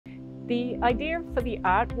The idea for the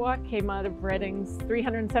art walk came out of Reading's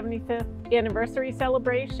 375th anniversary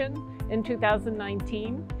celebration in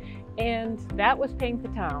 2019, and that was Paint the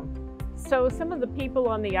Town. So some of the people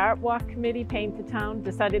on the art walk committee, Paint the Town,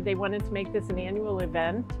 decided they wanted to make this an annual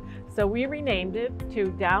event. So we renamed it to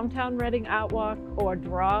Downtown Reading Art Walk, or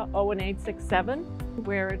Draw 01867.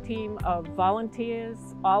 We're a team of volunteers,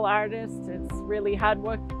 all artists. It's really hard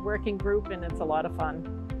working group, and it's a lot of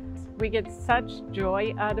fun. We get such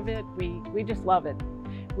joy out of it. We just love it.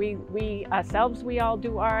 We ourselves, we all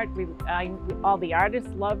do art. All the artists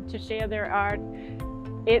love to share their art.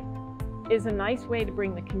 It is a nice way to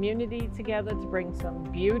bring the community together, to bring some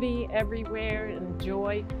beauty everywhere and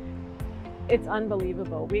joy. It's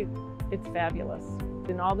unbelievable. It's fabulous.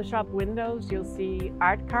 In all the shop windows, you'll see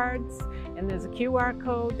art cards, and there's a QR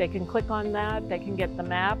code. They can click on that. They can get the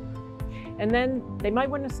map. And then they might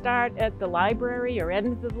want to start at the library or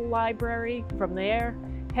end of the library. From there,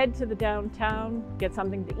 head to the downtown, get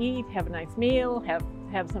something to eat, have a nice meal, have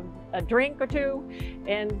a drink or two,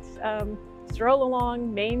 and stroll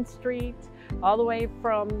along Main Street, all the way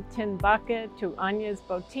from Tin Bucket to Anya's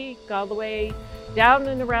Boutique, all the way down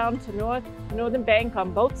and around to Northern Bank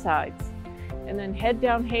on both sides. And then head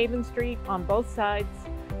down Haven Street on both sides,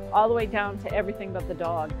 all the way down to Everything But the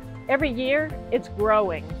Dog. Every year, it's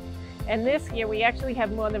growing. And this year, we actually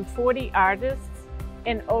have more than 40 artists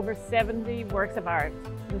and over 70 works of art.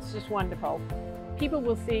 It's just wonderful. People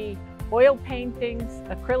will see oil paintings,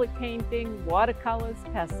 acrylic painting, watercolors,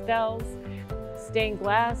 pastels, stained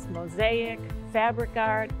glass, mosaic, fabric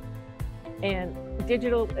art, and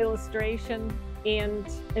digital illustration and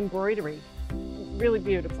embroidery. Really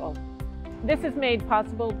beautiful. This is made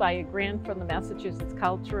possible by a grant from the Massachusetts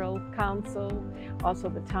Cultural Council, also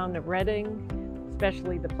the town of Reading,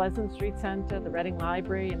 especially the Pleasant Street Center, the Reading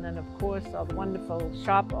Library, and then of course all the wonderful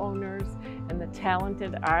shop owners and the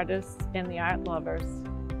talented artists and the art lovers.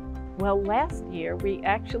 Well, last year we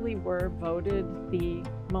actually were voted the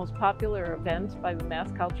most popular event by the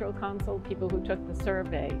Mass Cultural Council, people who took the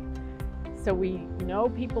survey. So we know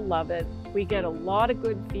people love it. We get a lot of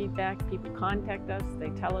good feedback. People contact us,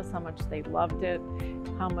 they tell us how much they loved it,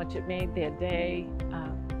 how much it made their day,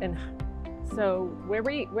 and so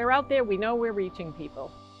we're out there, we know we're reaching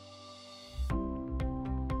people.